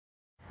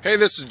Hey,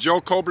 this is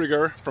Joe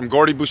Kobriger from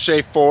Gordy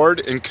Boucher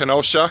Ford in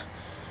Kenosha,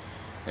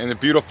 and the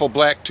beautiful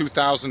black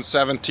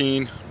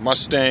 2017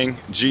 Mustang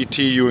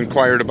GT you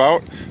inquired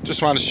about.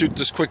 Just want to shoot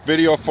this quick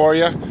video for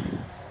you,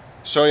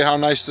 show you how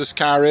nice this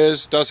car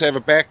is. Does have a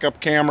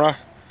backup camera,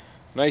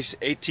 nice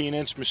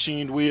 18-inch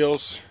machined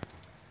wheels,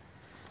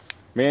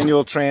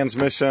 manual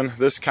transmission.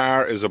 This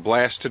car is a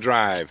blast to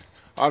drive.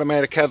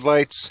 Automatic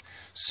headlights,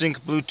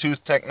 sync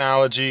Bluetooth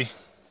technology.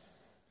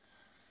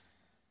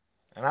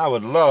 And I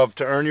would love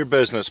to earn your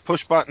business.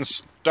 Push button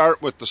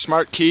start with the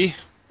smart key.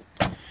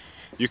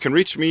 You can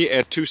reach me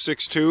at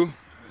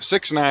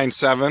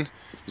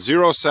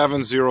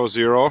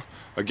 262-697-0700.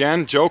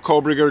 Again, Joe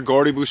Kobriger,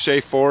 Gordy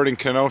Boucher Ford in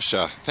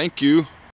Kenosha. Thank you.